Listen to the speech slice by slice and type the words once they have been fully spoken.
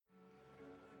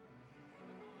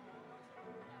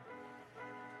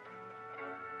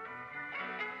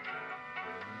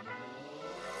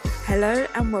Hello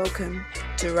and welcome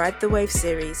to Ride the Wave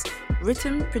series,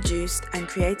 written, produced and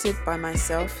created by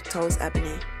myself, Toles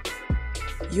Abney.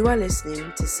 You are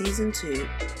listening to Season 2,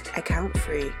 Account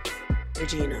 3,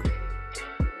 Regina.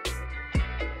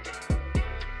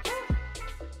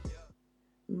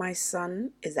 My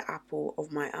son is the apple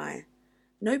of my eye.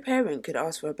 No parent could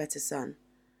ask for a better son.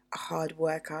 A hard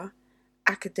worker,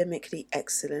 academically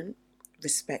excellent,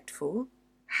 respectful,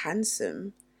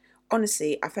 handsome.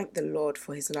 Honestly, I thank the Lord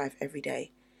for his life every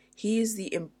day. He is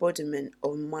the embodiment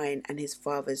of mine and his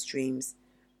father's dreams.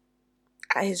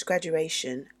 At his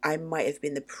graduation, I might have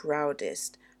been the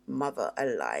proudest mother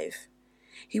alive.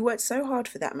 He worked so hard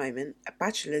for that moment, a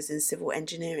bachelor's in civil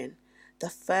engineering, the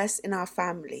first in our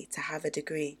family to have a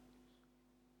degree.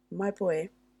 My boy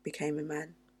became a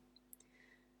man.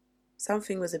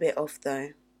 Something was a bit off though.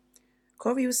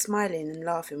 Corey was smiling and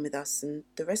laughing with us and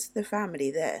the rest of the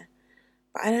family there.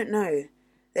 But I don't know,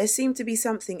 there seemed to be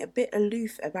something a bit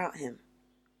aloof about him.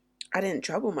 I didn't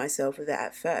trouble myself with it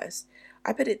at first.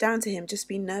 I put it down to him just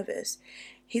being nervous.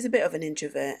 He's a bit of an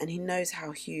introvert and he knows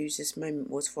how huge this moment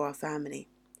was for our family.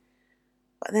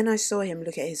 But then I saw him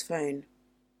look at his phone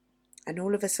and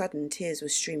all of a sudden tears were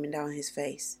streaming down his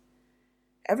face.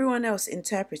 Everyone else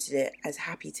interpreted it as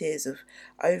happy tears of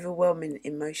overwhelming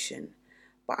emotion,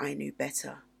 but I knew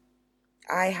better.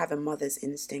 I have a mother's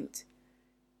instinct.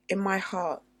 In my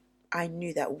heart, I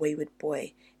knew that wayward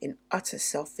boy, in utter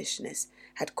selfishness,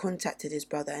 had contacted his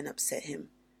brother and upset him.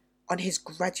 On his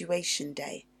graduation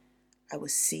day, I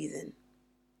was seething.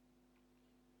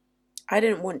 I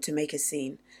didn't want to make a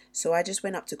scene, so I just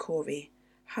went up to Corey,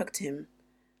 hugged him,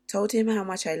 told him how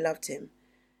much I loved him,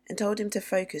 and told him to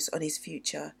focus on his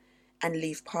future and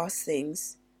leave past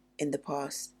things in the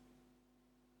past.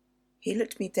 He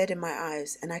looked me dead in my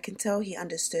eyes, and I can tell he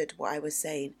understood what I was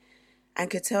saying, and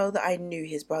could tell that I knew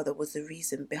his brother was the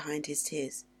reason behind his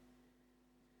tears.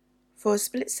 For a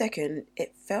split second,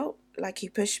 it felt like he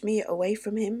pushed me away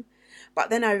from him, but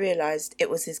then I realised it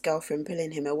was his girlfriend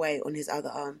pulling him away on his other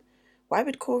arm. Why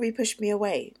would Corey push me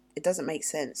away? It doesn't make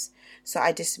sense, so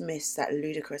I dismissed that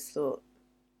ludicrous thought.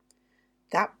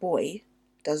 That boy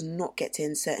does not get to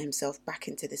insert himself back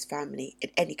into this family in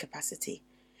any capacity.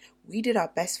 We did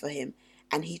our best for him,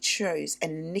 and he chose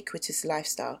an iniquitous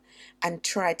lifestyle and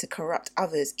tried to corrupt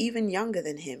others even younger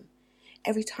than him.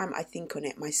 Every time I think on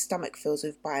it, my stomach fills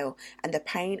with bile and the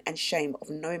pain and shame of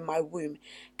knowing my womb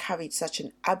carried such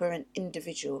an aberrant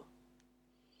individual.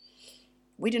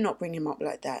 We did not bring him up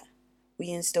like that.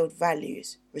 We instilled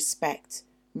values, respect,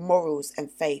 morals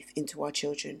and faith into our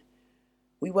children.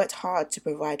 We worked hard to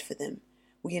provide for them.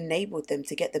 We enabled them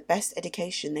to get the best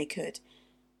education they could.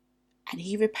 And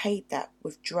he repaid that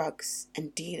with drugs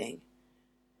and dealing.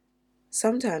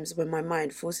 Sometimes when my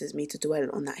mind forces me to dwell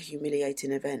on that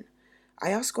humiliating event,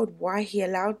 I ask God why he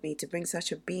allowed me to bring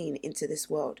such a being into this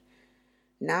world.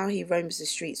 Now he roams the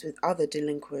streets with other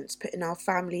delinquents, putting our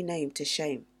family name to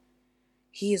shame.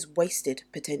 He is wasted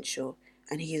potential,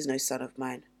 and he is no son of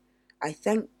mine. I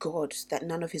thank God that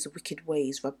none of his wicked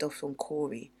ways rubbed off on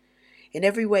Corey. In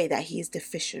every way that he is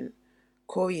deficient,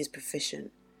 Corey is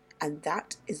proficient. And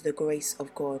that is the grace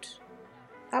of God.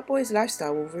 That boy's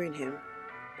lifestyle will ruin him,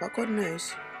 but God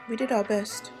knows, we did our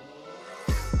best.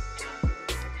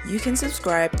 You can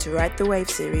subscribe to Ride the Wave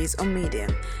series on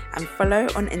Medium and follow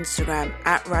on Instagram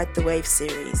at Ride the Wave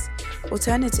series.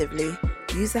 Alternatively,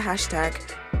 use the hashtag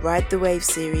Ride the Wave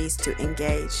series to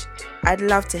engage. I'd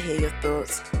love to hear your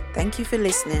thoughts. Thank you for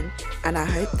listening, and I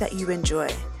hope that you enjoy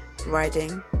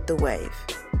riding the wave.